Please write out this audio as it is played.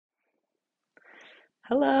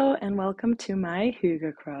Hello and welcome to my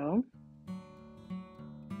Hygge Crow.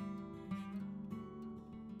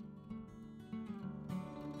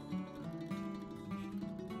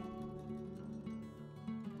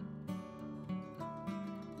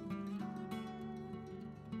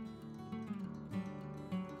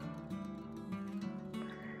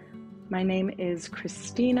 My name is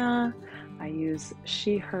Christina. I use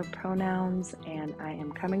she, her pronouns, and I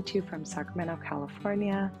am coming to you from Sacramento,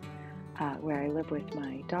 California, where I live with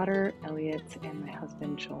my daughter, Elliot, and my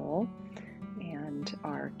husband, Joel, and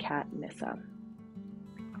our cat, Nissa.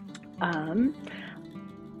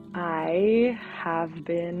 I have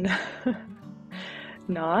been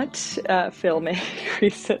not filming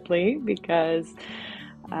recently because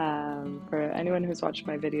for anyone who's watched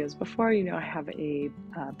my videos before, you know I have a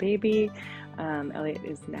baby. Elliot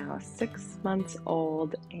is now 6 months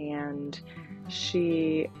old, and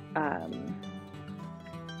she,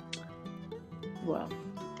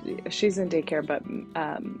 she's in daycare, but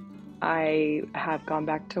I have gone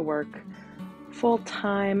back to work full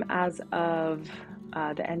time as of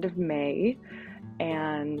the end of May,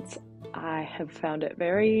 and I have found it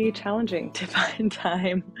very challenging to find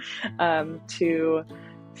time to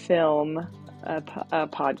film a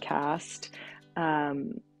podcast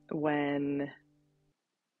when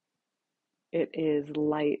it is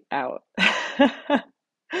light out.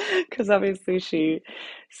 Because obviously she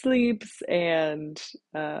sleeps and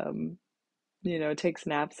takes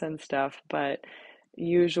naps and stuff, but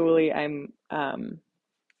usually I'm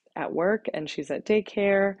at work and she's at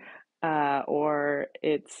daycare, or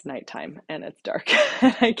it's nighttime and it's dark.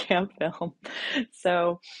 I can't film.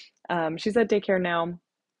 So she's at daycare now.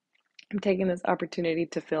 I'm taking this opportunity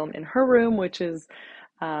to film in her room, which is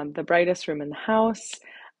the brightest room in the house.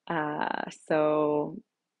 So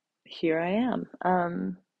here I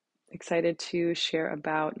am. Excited to share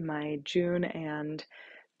about my June and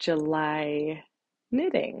July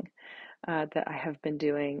knitting that I have been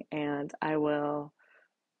doing, and I will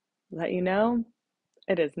let you know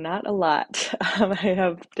it is not a lot. I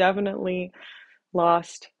have definitely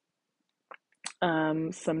lost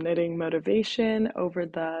some knitting motivation over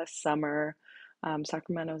the summer.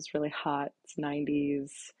 Sacramento is really hot, it's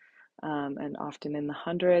 90s, and often in the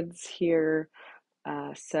hundreds here.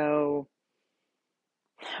 So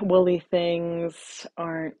woolly things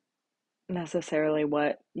aren't necessarily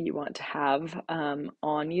what you want to have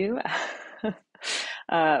on you.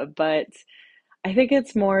 But I think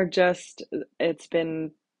it's more just it's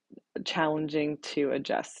been challenging to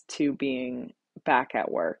adjust to being back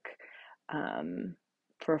at work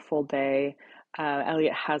for a full day.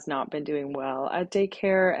 Elliot has not been doing well at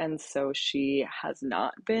daycare, and so she has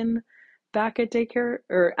not been back at daycare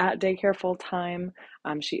or at daycare full time.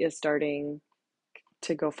 She is starting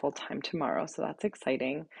to go full time tomorrow, so that's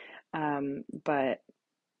exciting. But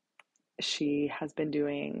she has been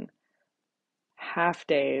doing half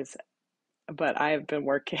days, but I've been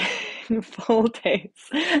working full days.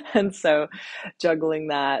 And so juggling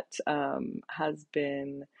that has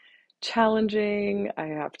been challenging. I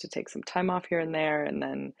have to take some time off here and there. And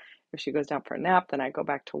then if she goes down for a nap, then I go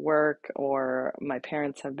back to work, or my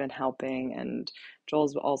parents have been helping, and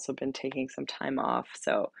Joel's also been taking some time off.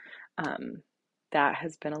 So that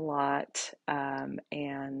has been a lot.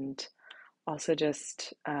 And also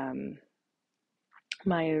just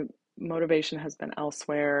my motivation has been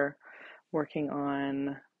elsewhere, working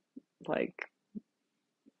on like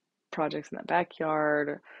projects in the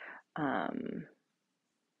backyard. I'm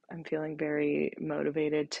feeling very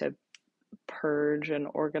motivated to purge and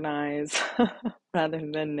organize rather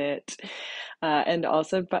than knit. And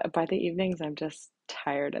also by the evenings, I'm just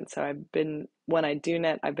tired. And so when I do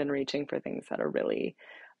knit, I've been reaching for things that are really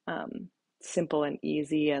simple and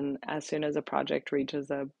easy. And as soon as a project reaches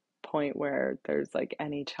a point where there's like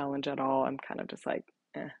any challenge at all, I'm kind of just like,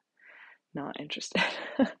 not interested.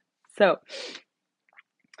 So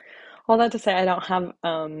all that to say, I don't have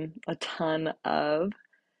a ton of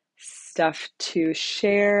stuff to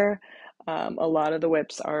share. A lot of the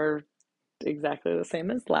whips are exactly the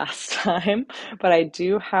same as last time, but I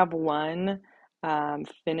do have one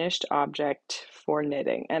finished object for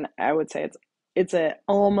knitting, and I would say it's an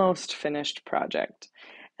almost finished project.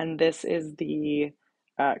 And this is the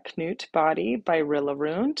Knut body by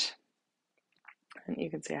Rillarund. And you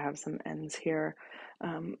can see I have some ends here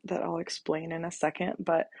that I'll explain in a second,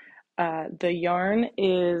 but the yarn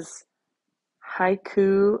is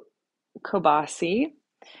Haiku Kobasi,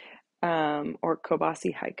 or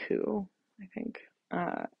Kobasi Haiku, I think.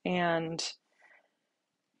 And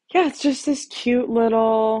yeah, it's just this cute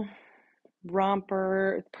little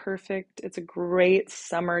romper, perfect. It's a great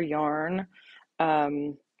summer yarn.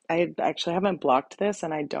 I actually haven't blocked this,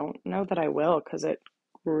 and I don't know that I will because it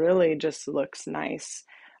really just looks nice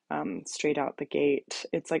straight out the gate.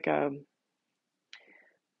 It's like a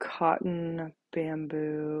cotton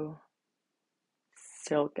bamboo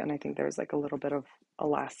silk, and I think there's like a little bit of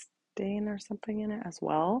elastane or something in it as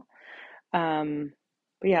well. Um,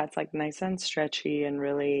 but yeah, it's like nice and stretchy and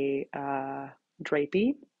really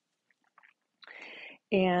drapey.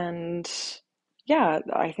 And yeah,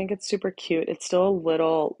 I think it's super cute. It's still a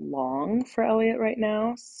little long for Elliot right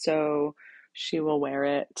now, so she will wear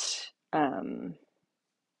it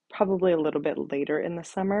probably a little bit later in the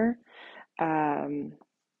summer. Um,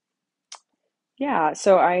 yeah,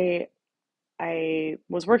 so I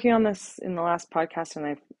was working on this in the last podcast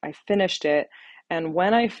and I finished it. And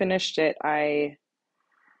when I finished it, I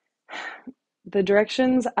the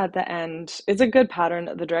directions at the end, it's a good pattern.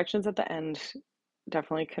 The directions at the end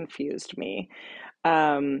definitely confused me.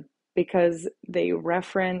 Because they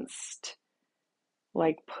referenced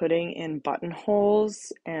like putting in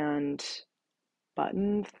buttonholes and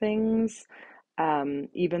button things,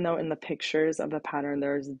 even though in the pictures of the pattern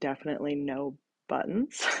there's definitely no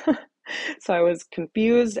buttons. So I was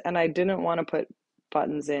confused and I didn't want to put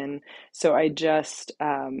buttons in, so I just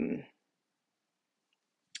I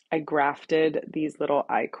grafted these little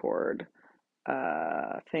I-cord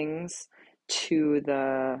things to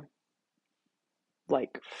the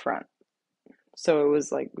like front. So it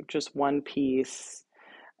was like just one piece.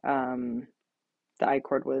 Um, the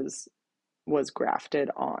I-cord was grafted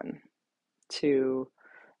on to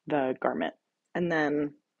the garment. And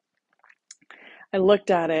then I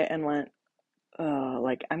looked at it and went, oh,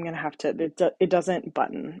 like I'm gonna have to, it doesn't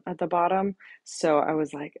button at the bottom. So I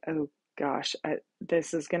was like, oh gosh,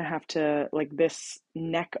 this is gonna have to, like this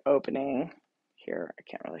neck opening here, I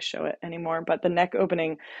can't really show it anymore, but the neck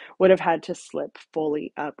opening would have had to slip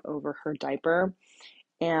fully up over her diaper.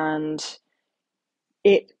 And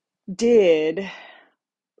it did,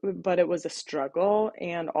 but it was a struggle.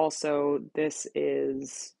 And also, this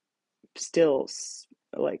is still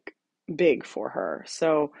like big for her.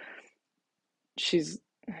 So she's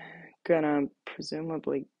gonna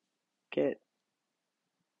presumably get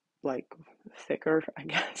like thicker, I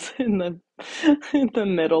guess, in the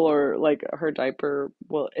middle, or like her diaper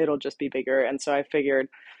will it'll just be bigger. And so I figured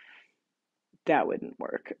that wouldn't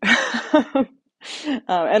work.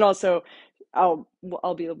 And also I'll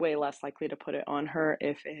be way less likely to put it on her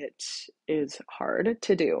if it is hard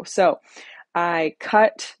to do. So I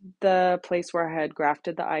cut the place where I had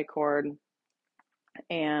grafted the I-cord,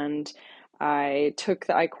 and I took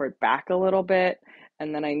the I-cord back a little bit,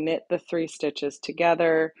 and then I knit the 3 stitches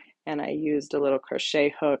together, and I used a little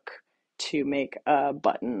crochet hook to make a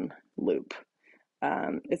button loop.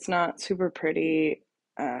 It's not super pretty.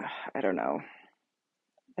 I don't know.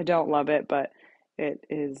 I don't love it, but it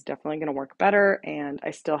is definitely going to work better. And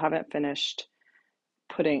I still haven't finished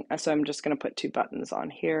putting, so I'm just going to put 2 buttons on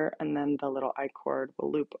here, and then the little I-cord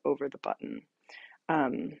will loop over the button.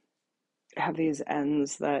 I have these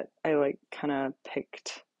ends that I like kind of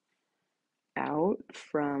picked out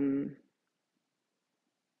from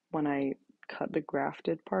when I cut the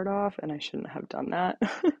grafted part off, and I shouldn't have done that.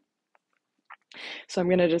 So I'm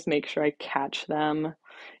going to just make sure I catch them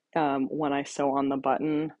when I sew on the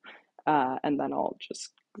button, and then I'll just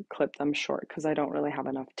clip them short because I don't really have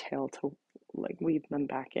enough tail to like weave them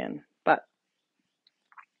back in. But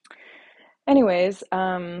anyways,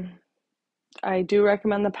 I do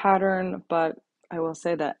recommend the pattern, but I will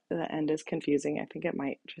say that the end is confusing. I think it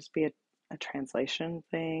might just be a translation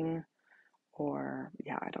thing, or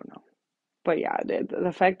yeah, I don't know. But yeah,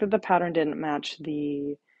 the fact that the pattern didn't match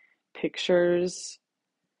the pictures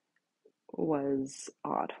was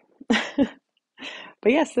odd.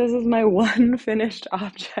 But yes, this is my one finished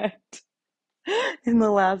object in the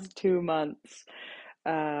last 2 months.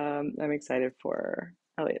 I'm excited for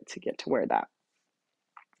Elliot to get to wear that.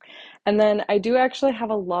 And then I do actually have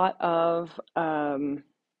a lot of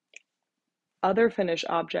other finished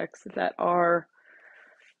objects that are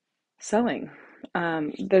sewing.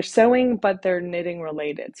 They're sewing, but they're knitting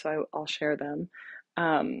related, so I'll share them.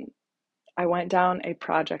 Um, I went down a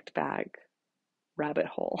project bag rabbit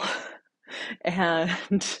hole.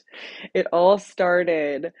 And it all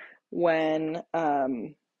started when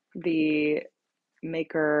the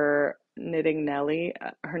maker knitting Nellie,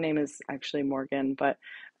 her name is actually Morgan, but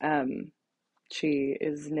um, she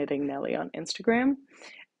is knitting Nellie on Instagram,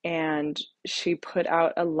 and she put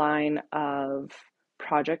out a line of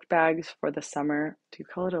project bags for the summer. Do you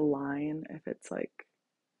call it a line if it's like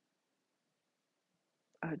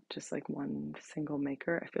just like one single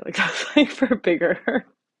maker? I feel like that's like for bigger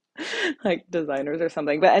like designers or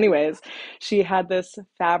something. But anyways, she had this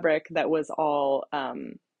fabric that was all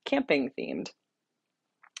camping themed.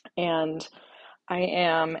 And I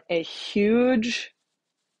am a huge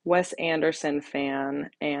Wes Anderson fan,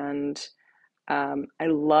 and I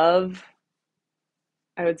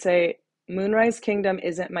would say Moonrise Kingdom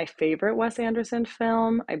isn't my favorite Wes Anderson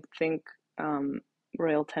film. I think um,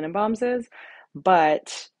 Royal Tenenbaums is,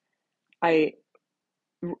 but I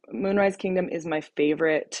Moonrise Kingdom is my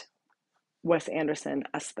favorite Wes Anderson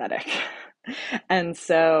aesthetic. And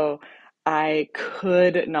so I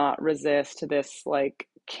could not resist this like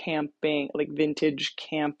camping, like vintage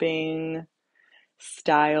camping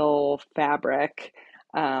style fabric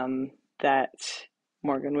that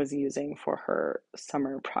Morgan was using for her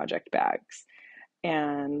summer project bags.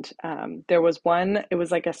 And there was one, it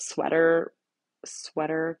was like a sweater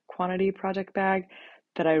quantity project bag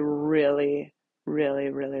that I really, really,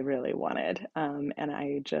 really, really wanted. And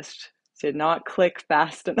I just did not click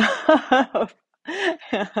fast enough.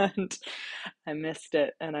 And I missed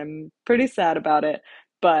it, and I'm pretty sad about it.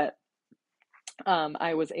 But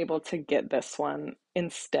I was able to get this one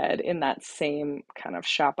instead in that same kind of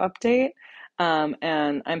shop update.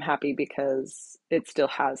 And I'm happy because it still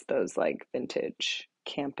has those like vintage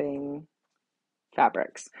camping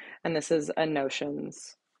fabrics. And this is a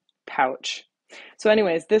Notions pouch. So,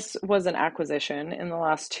 anyways, this was an acquisition in the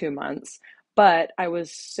last 2 months, but I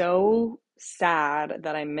was so sad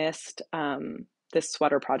that I missed this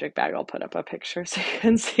sweater project bag. I'll put up a picture so you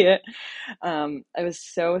can see it. I was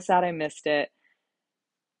so sad I missed it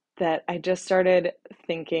that I just started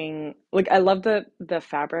thinking, like, I love the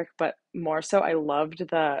fabric, but more so I loved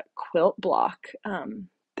the quilt block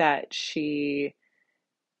that she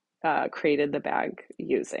created the bag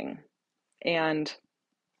using. And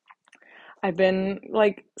I've been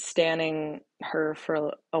like standing her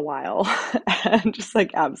for a while and just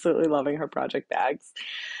like absolutely loving her project bags.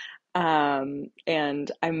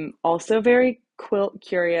 And I'm also very quilt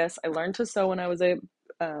curious. I learned to sew when I was a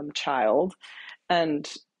child,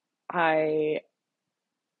 and I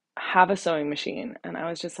have a sewing machine, and I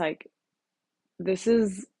was just like, this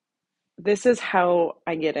is this is how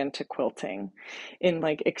I get into quilting in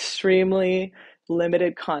like extremely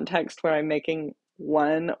limited context where I'm making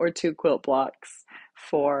one or two quilt blocks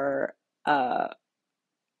for uh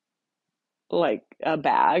like a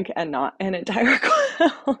bag and not an entire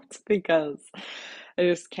quilt because I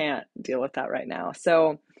just can't deal with that right now.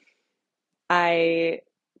 So I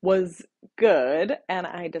was good, and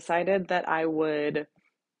I decided that I would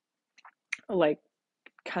like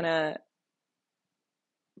kind of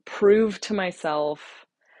prove to myself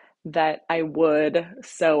that I would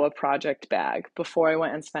sew a project bag before I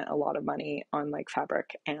went and spent a lot of money on like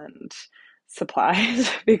fabric and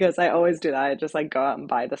supplies because I always do that. I just like go out and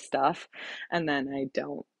buy the stuff and then I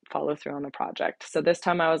don't follow through on the project. So this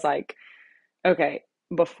time I was like, okay,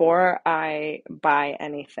 before I buy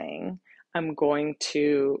anything, I'm going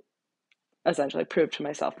to essentially prove to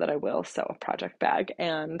myself that I will sew a project bag.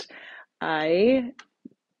 And I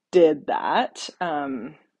did that.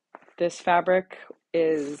 This fabric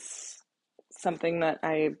is something that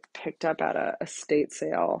I picked up at a estate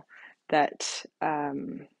sale that I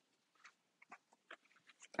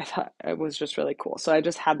thought it was just really cool. So I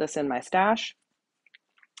just had this in my stash,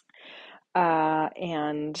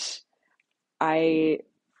 and I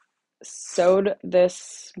sewed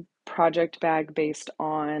this project bag based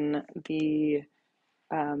on the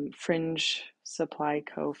Fringe Supply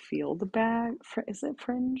Co. field bag. Is it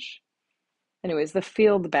Fringe? Anyways, the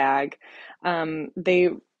field bag, they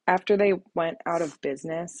after they went out of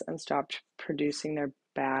business and stopped producing their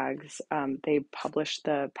bags, they published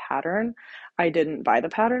the pattern. I didn't buy the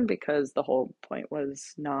pattern because the whole point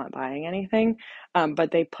was not buying anything.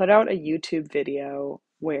 But they put out a YouTube video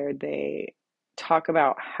where they talk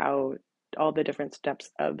about how all the different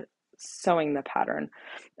steps of sewing the pattern.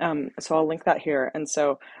 So I'll link that here. And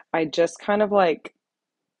so I just kind of like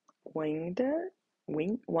winged it,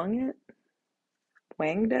 wung it,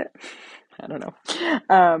 wanged it. I don't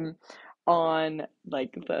know. On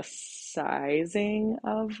like the sizing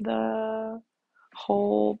of the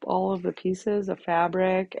whole, all of the pieces of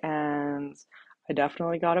fabric, and I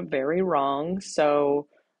definitely got it very wrong. So,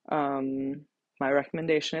 my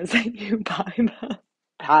recommendation is that you buy the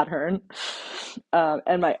pattern.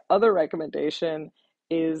 And my other recommendation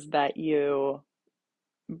is that you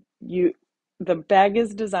the bag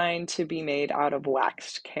is designed to be made out of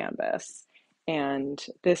waxed canvas, and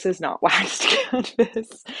this is not waxed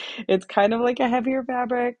canvas. It's kind of like a heavier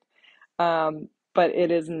fabric, but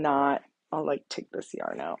it is not. I'll like take this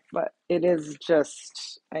yarn out, but it is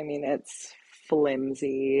just, I mean, it's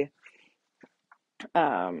flimsy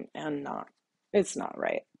and not, it's not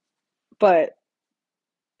right. But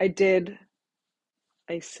I did,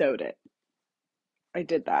 I sewed it. I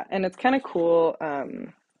did that. And it's kind of cool.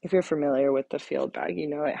 If you're familiar with the field bag, you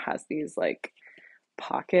know, it has these like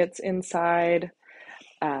pockets inside,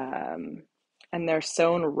 um, and they're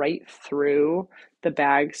sewn right through the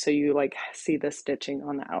bag, so you like see the stitching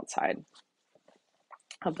on the outside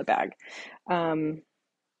of the bag. Um,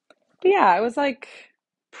 but yeah, I was like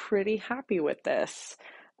pretty happy with this,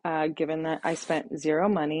 given that I spent zero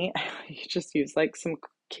money. I just used like some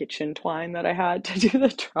kitchen twine that I had to do the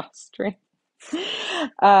drawstring.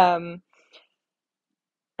 Um,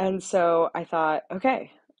 and so I thought,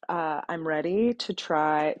 okay, I'm ready to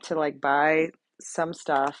try to like buy some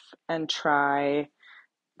stuff and try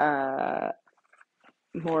uh,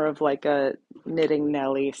 more of like a knitting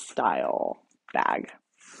Nelly style bag.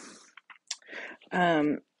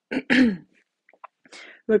 Um,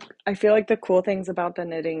 Look, I feel like the cool thing about the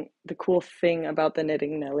knitting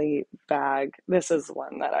Nelly bag, this is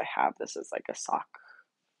one that I have. This is like a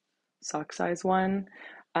sock size one.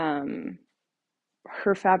 Um,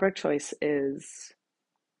 her fabric choice is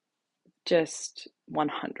just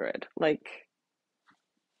 100. Like,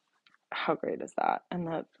 how great is that? And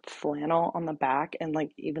the flannel on the back and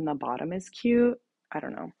like even the bottom is cute. I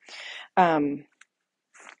don't know. Um,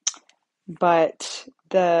 but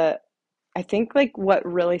I think like what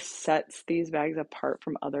really sets these bags apart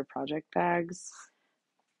from other project bags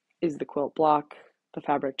is the quilt block, the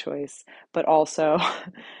fabric choice, but also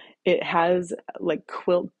it has like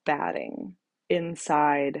quilt batting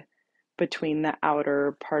inside between the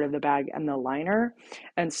outer part of the bag and the liner.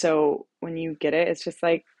 And so when you get it, it's just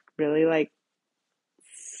like really like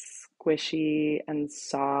squishy and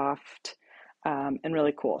soft, and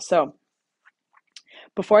really cool. So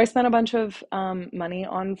before I spent a bunch of money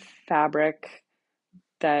on fabric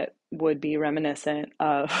that would be reminiscent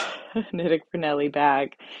of knitting for Nelly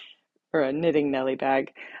bag or a knitting Nelly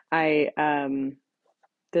bag, I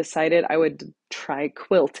decided I would try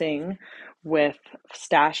quilting with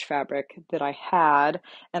stash fabric that I had,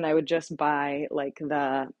 and I would just buy like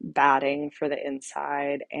the batting for the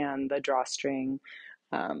inside and the drawstring,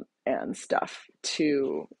 and stuff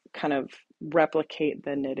to kind of replicate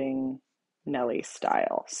the knitting Nelly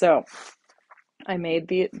style. So I made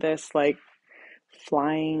this like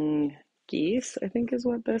flying geese, I think is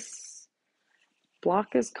what this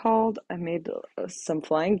block is called. I made some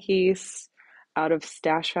flying geese out of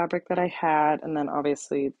stash fabric that I had, and then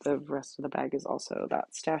obviously the rest of the bag is also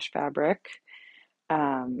that stash fabric.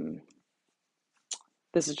 Um,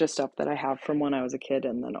 this is just stuff that I have from when I was a kid,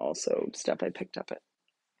 and then also stuff I picked up at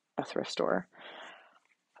a thrift store.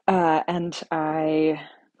 And I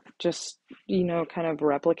just, kind of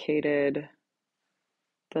replicated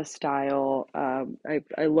the style.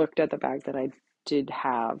 I looked at the bag that I did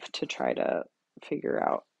have to try to figure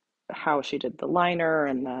out how she did the liner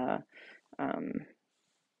and the um,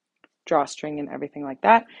 drawstring and everything like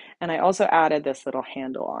that. And I also added this little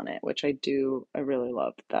handle on it, which I really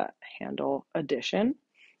love that handle addition.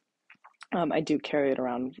 I do carry it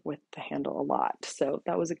around with the handle a lot, so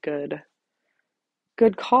that was a good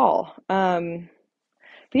call.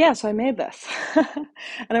 But yeah, so I made this.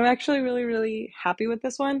 And I'm actually really, really happy with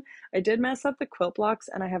this one. I did mess up the quilt blocks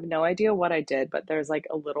and I have no idea what I did, but there's like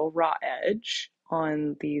a little raw edge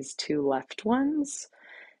on these two left ones.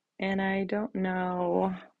 And I don't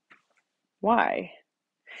know why.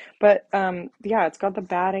 But yeah, it's got the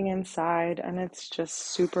batting inside and it's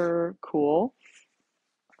just super cool.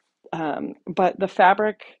 But the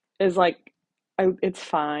fabric is like, it's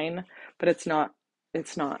fine, but it's not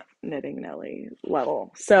knitting Nelly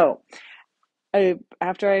level. So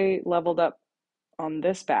after I leveled up on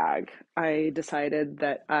this bag, I decided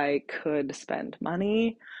that I could spend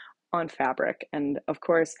money on fabric. And of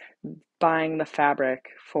course, buying the fabric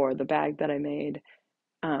for the bag that I made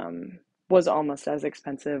um, was almost as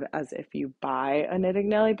expensive as if you buy a Knitting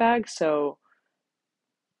Nelly bag. So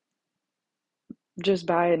just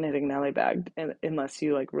buy a Knitting Nelly bag unless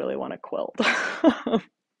you like really want to quilt.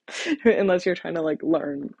 Unless you're trying to like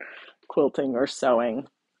learn quilting or sewing.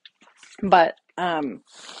 But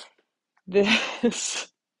this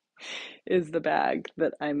is the bag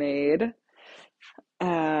that I made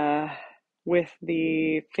uh, with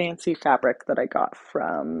the fancy fabric that I got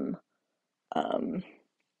from um,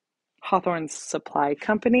 Hawthorne's Supply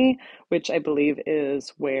Company, which I believe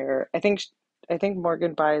is where I think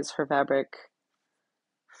Morgan buys her fabric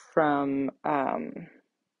from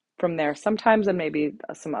from there sometimes, and maybe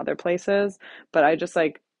some other places. But I just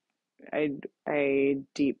like I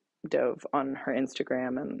deep dove on her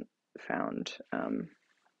Instagram and found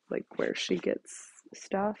like where she gets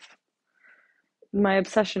stuff. my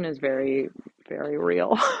obsession is very, very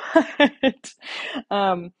real.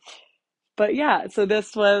 Um, but yeah, so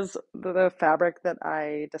this was the fabric that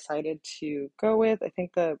I decided to go with. I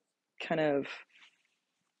think the kind of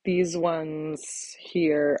these ones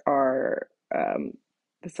here are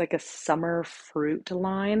it's like a summer fruit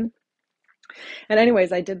line. And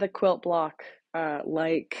anyways, I did the quilt block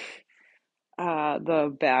like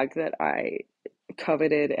the bag that I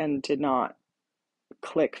coveted and did not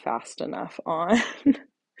click fast enough on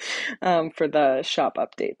for the shop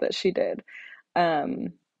update that she did.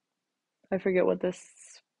 Um, I forget what this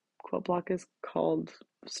quilt block is called.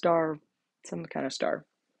 Star, some kind of star.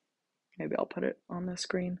 Maybe I'll put it on the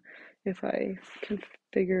screen if I can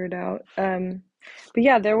figure it out. But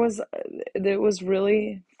yeah, it was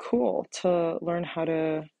really cool to learn how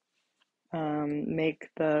to make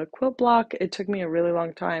the quilt block. It took me a really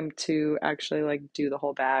long time to actually like do the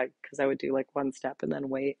whole bag because I would do like one step and then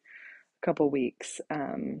wait a couple weeks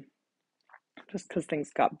just because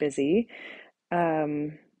things got busy.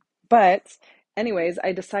 Um, but anyways,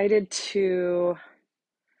 I decided to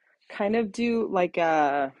kind of do like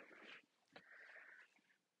a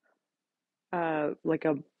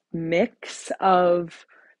mix of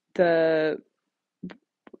the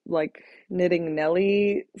like knitting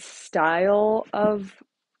Nellie style of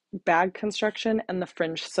bag construction and the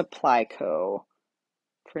Fringe Supply Co.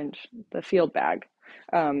 Fringe, the field bag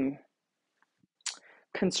um,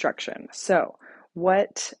 construction. So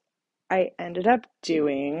what I ended up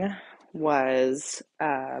doing was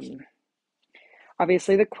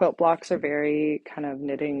obviously the quilt blocks are very kind of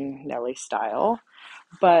knitting Nellie style,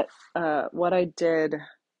 but what I did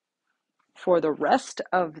for the rest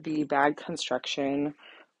of the bag construction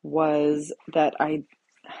was that I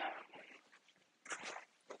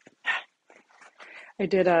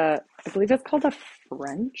did I believe it's called a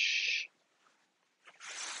French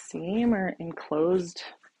seam or enclosed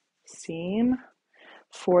seam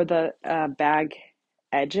for the bag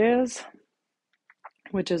edges,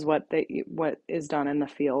 which is what is done in the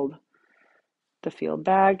field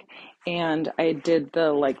bag, and I did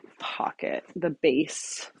the like pocket, the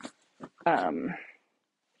base, um,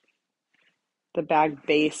 the bag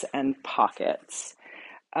base and pockets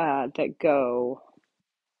that go.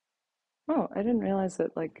 Oh, I didn't realize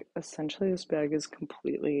that like essentially this bag is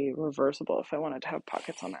completely reversible if I wanted to have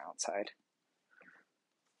pockets on the outside.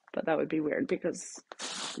 But that would be weird because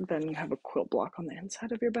then you have a quilt block on the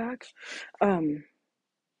inside of your bag. Um,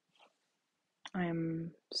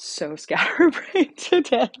 I'm so scatterbrained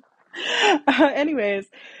today. Anyways,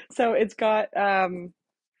 so it's got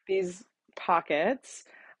these pockets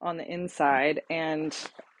on the inside, and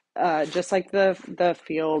just like the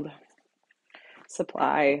field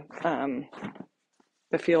supply,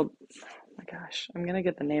 the field. Oh my gosh, I'm gonna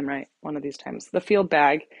get the name right one of these times. The field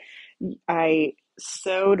bag. I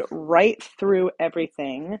sewed right through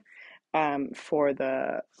everything for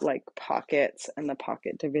the like pockets and the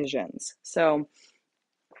pocket divisions. So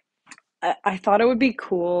I thought it would be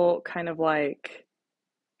cool, kind of like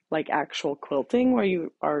actual quilting where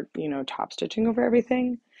you are, top stitching over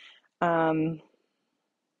everything. Um,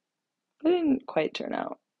 it didn't quite turn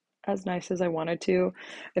out as nice as I wanted to.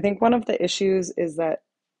 I think one of the issues is that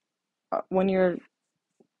when you're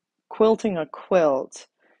quilting a quilt,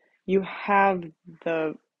 you have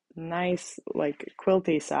the nice like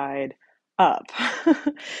quilty side up.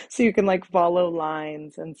 So you can like follow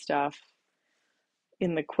lines and stuff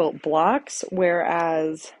in the quilt blocks,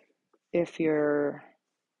 whereas if you're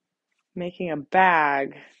making a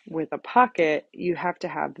bag with a pocket, you have to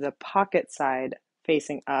have the pocket side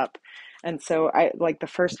facing up. And so I like the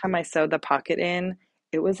first time I sewed the pocket in,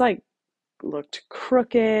 it was like looked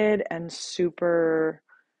crooked and super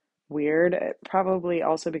weird. Probably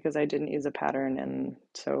also because I didn't use a pattern and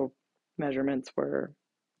so measurements were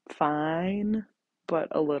fine, but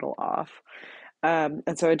a little off.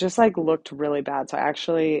 And so it just like looked really bad. So I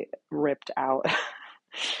actually ripped out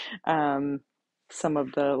um, some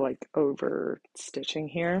of the like over stitching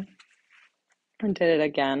here and did it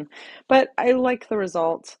again. But I like the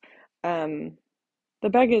result. Um, the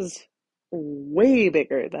bag is way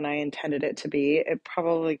bigger than I intended it to be. It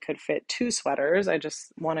probably could fit two sweaters. I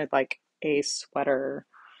just wanted like a sweater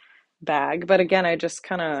bag. But again, I just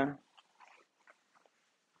kind of,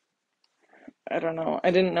 I don't know,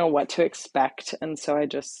 I didn't know what to expect. And so I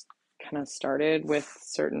just kind of started with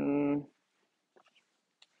certain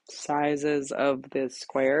sizes of the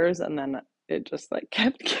squares and then it just like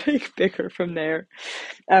kept getting bigger from there.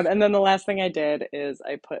 And then the last thing I did is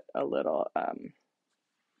I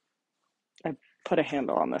put a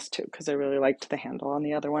handle on this too because I really liked the handle on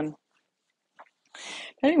the other one.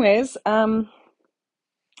 Anyways,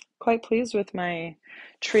 quite pleased with my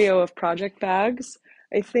trio of project bags.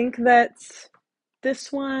 I think that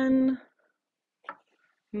this one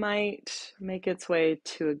might make its way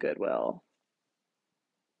to a Goodwill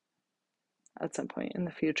at some point in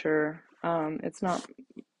the future. It's not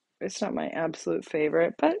my absolute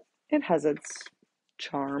favorite, but it has its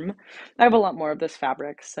charm. I have a lot more of this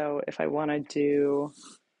fabric, so if I want to do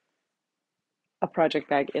a project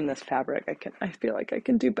bag in this fabric, I feel like I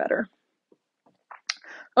can do better.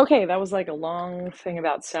 Okay, that was like a long thing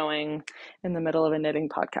about sewing in the middle of a knitting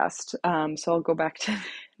podcast. So I'll go back to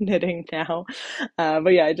knitting now.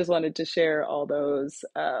 But yeah, I just wanted to share all those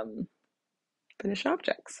finished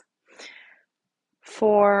objects.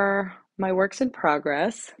 For my works in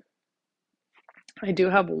progress, I do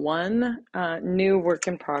have one new work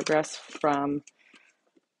in progress from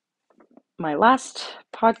my last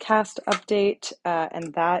podcast update,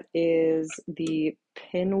 and that is the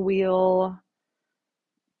Pinwheel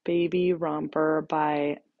Baby Romper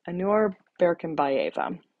by Anur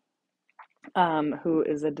Berkenbayeva, who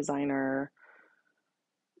is a designer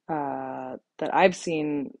that I've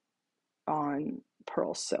seen on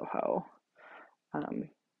Pearl Soho. Um,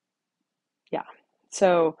 yeah,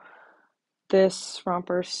 so this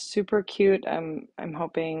romper super cute. I'm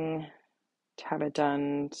hoping to have it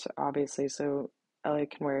done, so obviously, so Ellie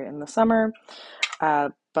can wear it in the summer.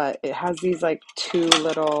 But it has these like two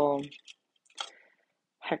little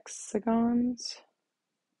hexagons,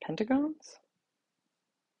 pentagons.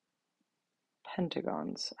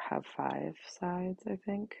 Pentagons have 5 sides, I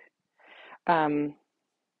think. Um,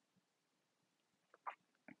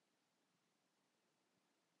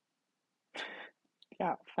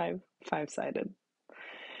 yeah, five-sided.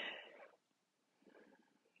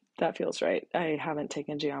 That feels right. I haven't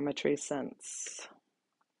taken geometry since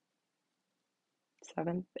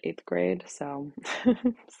seventh, eighth grade, so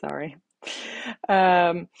sorry.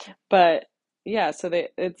 Um, but yeah, so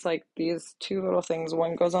it's like these two little things.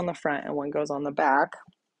 One goes on the front and one goes on the back,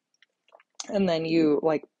 and then you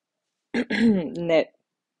like knit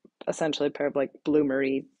essentially a pair of like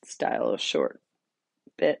bloomery style short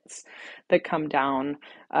bits that come down,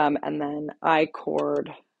 and then I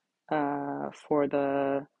cord for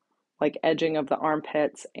the like edging of the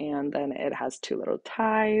armpits, and then it has two little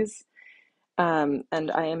ties.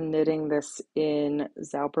 And I am knitting this in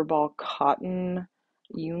Zauberball cotton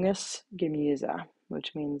junges Gemüse,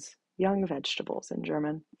 which means young vegetables in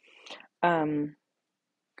German. Um,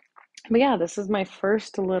 but yeah, this is my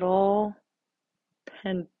first little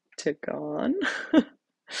pentagon.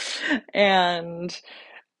 And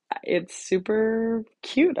it's super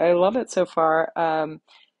cute. I love it so far.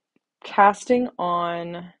 Casting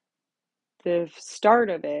on the start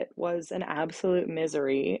of it was an absolute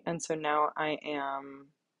misery, and so now I am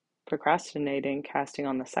procrastinating casting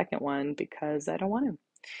on the second one because I don't want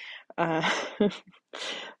to.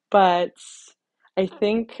 But I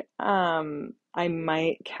think I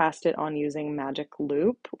might cast it on using magic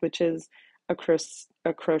loop, which is a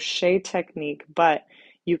crochet technique, but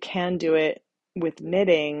you can do it with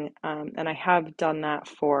knitting, and I have done that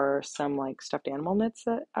for some like stuffed animal knits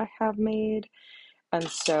that I have made, and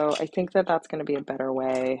so I think that that's going to be a better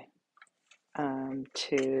way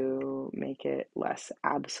to make it less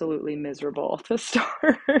absolutely miserable to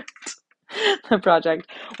start the project.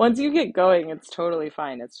 Once you get going, it's totally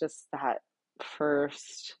fine. It's just that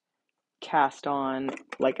first cast on,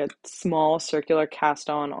 like a small circular cast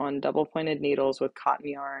on double pointed needles with cotton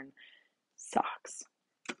yarn, sucks.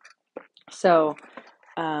 So,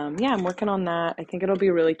 yeah, I'm working on that. I think it'll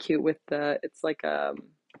be really cute with it's like a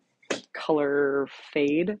color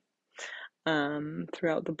fade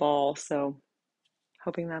throughout the ball. So,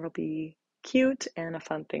 hoping that'll be cute and a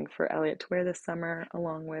fun thing for Elliot to wear this summer,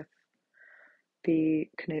 along with the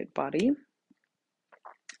Canute body.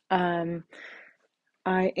 Um,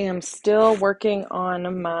 I am still working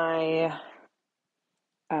on my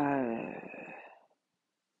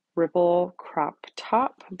Ripple crop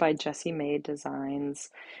top by Jessie May Designs,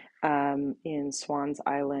 in Swans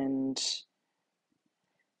Island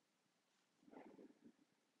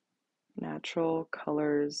Natural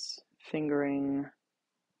Colors Fingering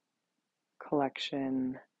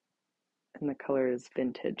Collection, and the color is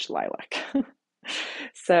Vintage Lilac.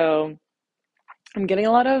 So I'm getting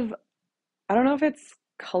a lot of, I don't know if it's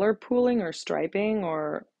color pooling or striping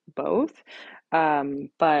or both,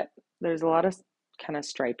 but there's a lot of kind of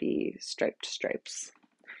striped stripes,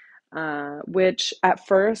 which at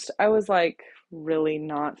first I was like really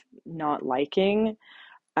not liking,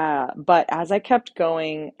 but as I kept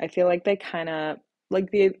going, I feel like they kind of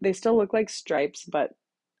like they still look like stripes, but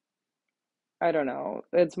I don't know.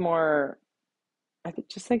 It's more.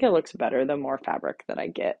 just think it looks better the more fabric that I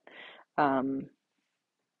get um,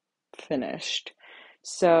 finished.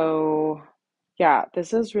 So, yeah,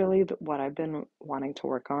 this is really what I've been wanting to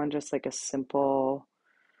work on, just like a simple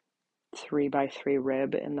 3 by 3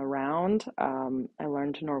 rib in the round. I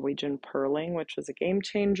learned Norwegian purling, which was a game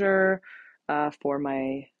changer for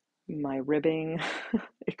my ribbing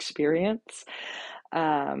experience.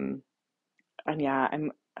 Um, and yeah,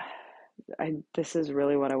 I this is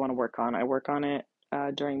really what I want to work on. I work on it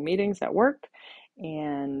during meetings at work,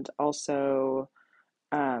 and also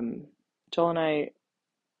um, Joel and I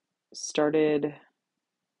started.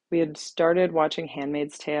 We had started watching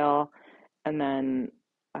Handmaid's Tale, and then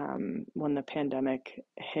when the pandemic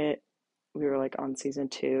hit, we were like on season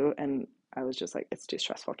 2, and I was just like, it's too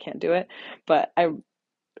stressful, can't do it. But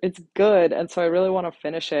it's good, and so I really want to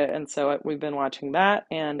finish it, and so we've been watching that,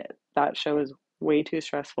 and that show is way too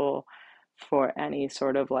stressful for any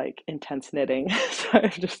sort of like intense knitting. So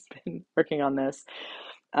I've just been working on this.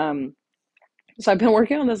 Um, so I've been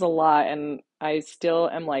working on this a lot, and I still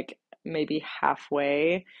am like maybe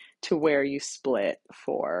halfway to where you split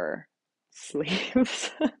for sleeves.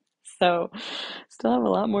 So still have a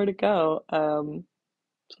lot more to go. So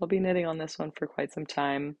I'll be knitting on this one for quite some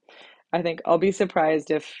time. I think I'll be surprised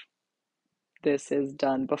if this is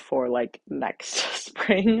done before like next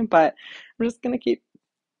spring, but I'm just gonna keep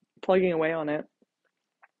plugging away on it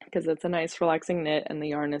because it's a nice relaxing knit and the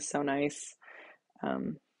yarn is so nice.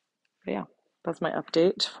 Um, but yeah, that's my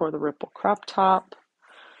update for the Ripple crop top.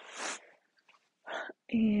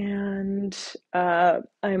 And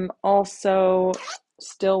I'm also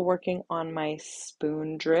still working on my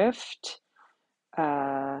spoon drift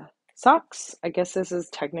uh, socks. I guess this is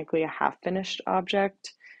technically a half finished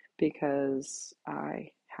object because I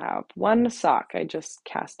have one sock. I just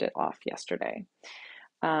cast it off yesterday.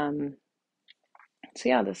 Um, so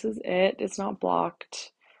yeah, this is it. It's not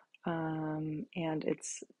blocked. And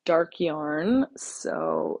it's dark yarn,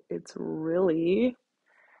 so it's really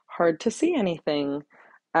hard to see anything.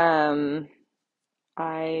 Um,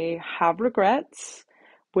 I have regrets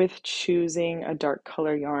with choosing a dark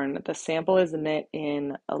color yarn. The sample is knit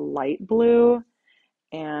in a light blue,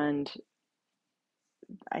 and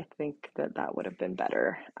I think that that would have been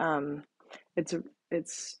better. It's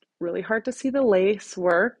it's really hard to see the lace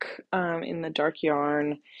work in the dark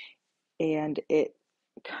yarn, and it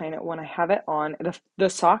kind of when I have it on, the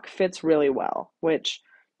sock fits really well, which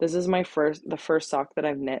this is the first sock that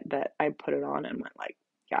I've knit that I put it on and went like,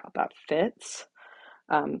 yeah, that fits.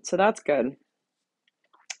 So that's good.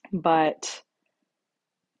 But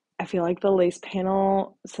I feel like the lace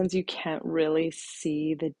panel, since you can't really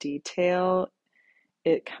see the detail,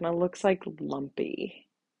 it kind of looks like lumpy.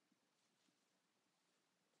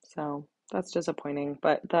 So that's disappointing.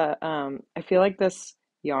 But I feel like this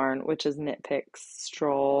yarn, which is Knit Picks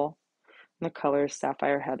Stroll, and the color is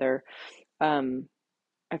Sapphire Heather, um,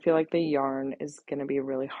 I feel like the yarn is going to be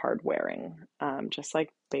really hard wearing, just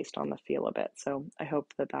like based on the feel of it. So I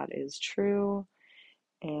hope that that is true.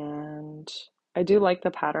 And I do like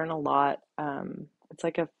the pattern a lot. It's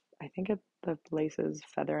like I think the lace is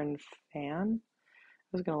Feather and Fan. I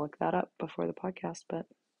was going to look that up before the podcast, but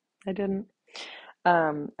I didn't.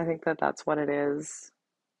 I think that that's what it is.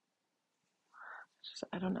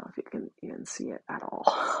 I don't know if you can even see it at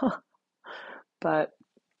all. But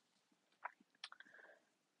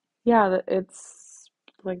yeah, it's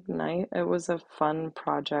like night. It was a fun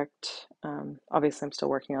project. Obviously, I'm still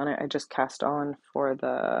working on it. I just cast on for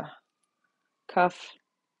the cuff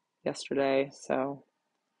yesterday, so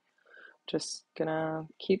just gonna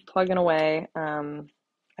keep plugging away.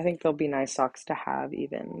 I think they'll be nice socks to have,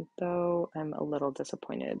 even though I'm a little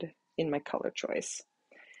disappointed in my color choice.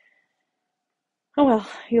 Oh well,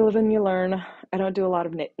 you live and you learn. I don't do a lot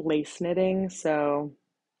of lace knitting, so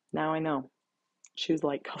now I know. Choose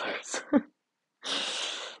light colors.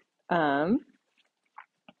 um,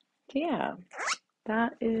 so yeah,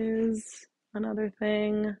 that is another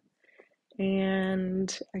thing.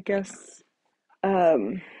 And I guess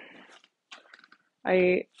um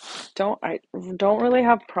I I don't really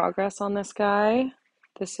have progress on this guy.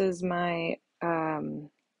 This is my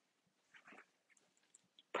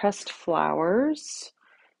pressed flowers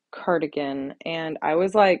cardigan, and I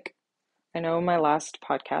was like, I know in my last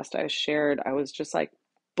podcast I shared I was just like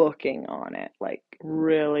booking on it, like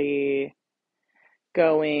really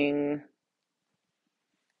going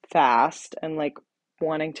fast and like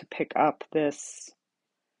wanting to pick up this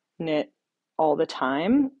knit all the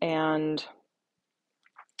time, and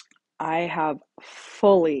I have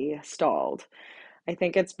fully stalled. I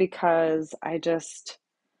think it's because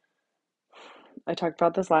I talked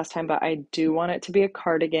about this last time, but I do want it to be a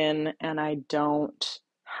cardigan, and I don't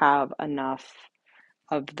have enough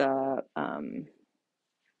of the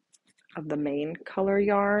main color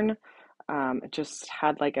yarn. It just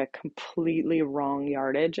had like a completely wrong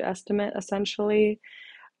yardage estimate essentially.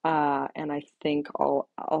 And I think all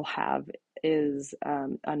I'll have is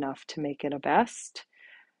enough to make it a vest.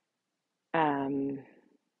 Um,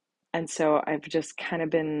 and so I've just kind of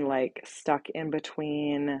been like stuck in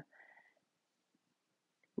between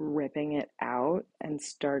ripping it out and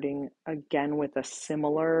starting again with a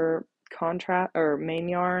similar contrast or main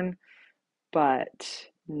yarn, but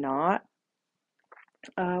not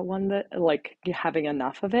one that like having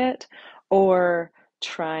enough of it, or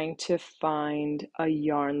trying to find a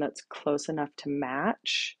yarn that's close enough to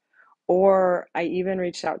match. Or I even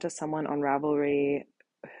reached out to someone on Ravelry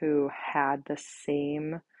who had the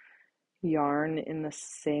same yarn in the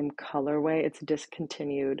same colorway. It's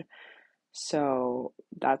discontinued, so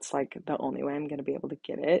that's like the only way I'm going to be able to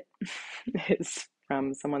get it is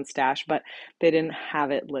from someone's stash, but they didn't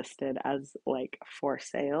have it listed as like for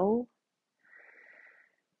sale.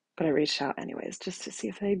 But I reached out anyways just to see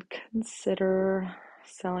if they'd consider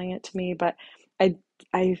selling it to me. But I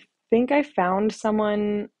I think I found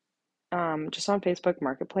someone just on Facebook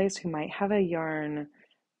Marketplace who might have a yarn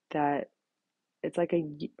that it's like a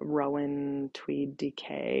Rowan Tweed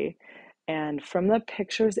DK. And from the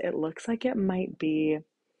pictures, it looks like it might be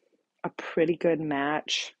a pretty good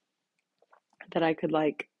match that I could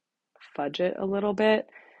like fudge it a little bit.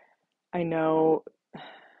 I know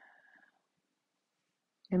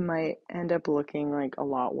it might end up looking like a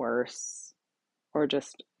lot worse or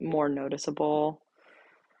just more noticeable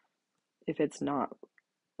if it's not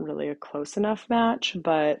really a close enough match,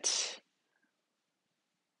 but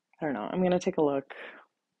I don't know. I'm gonna take a look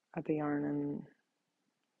at the yarn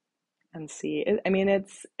and see. I mean,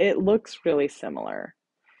 it looks really similar,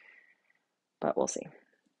 but we'll see.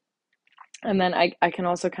 And then I can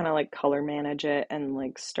also kind of like color manage it and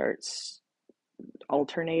like start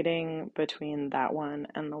alternating between that one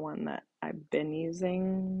and the one that I've been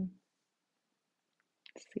using.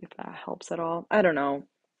 See if that helps at all. I don't know.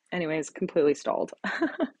 Anyways, completely stalled.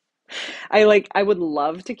 I would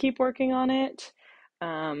love to keep working on it.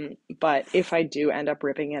 But if I do end up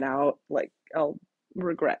ripping it out, like I'll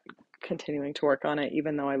regret continuing to work on it,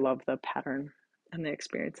 even though I love the pattern and the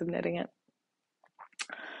experience of knitting it.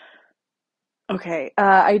 Okay,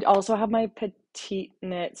 I also have my petite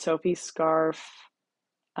knit Sophie scarf,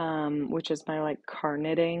 which is my like car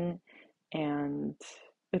knitting, and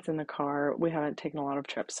it's in the car. We haven't taken a lot of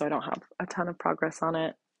trips, so I don't have a ton of progress on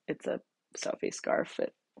it. It's a Sophie scarf.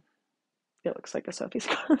 It looks like a Sophie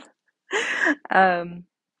scarf. Um,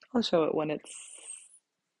 I'll show it when it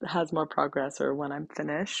has more progress or when I'm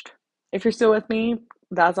finished. If you're still with me,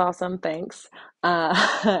 that's awesome. Thanks.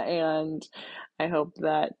 And I hope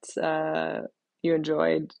that you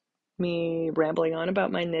enjoyed me rambling on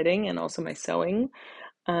about my knitting and also my sewing.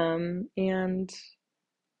 And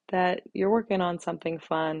that you're working on something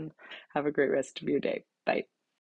fun. Have a great rest of your day. Bye.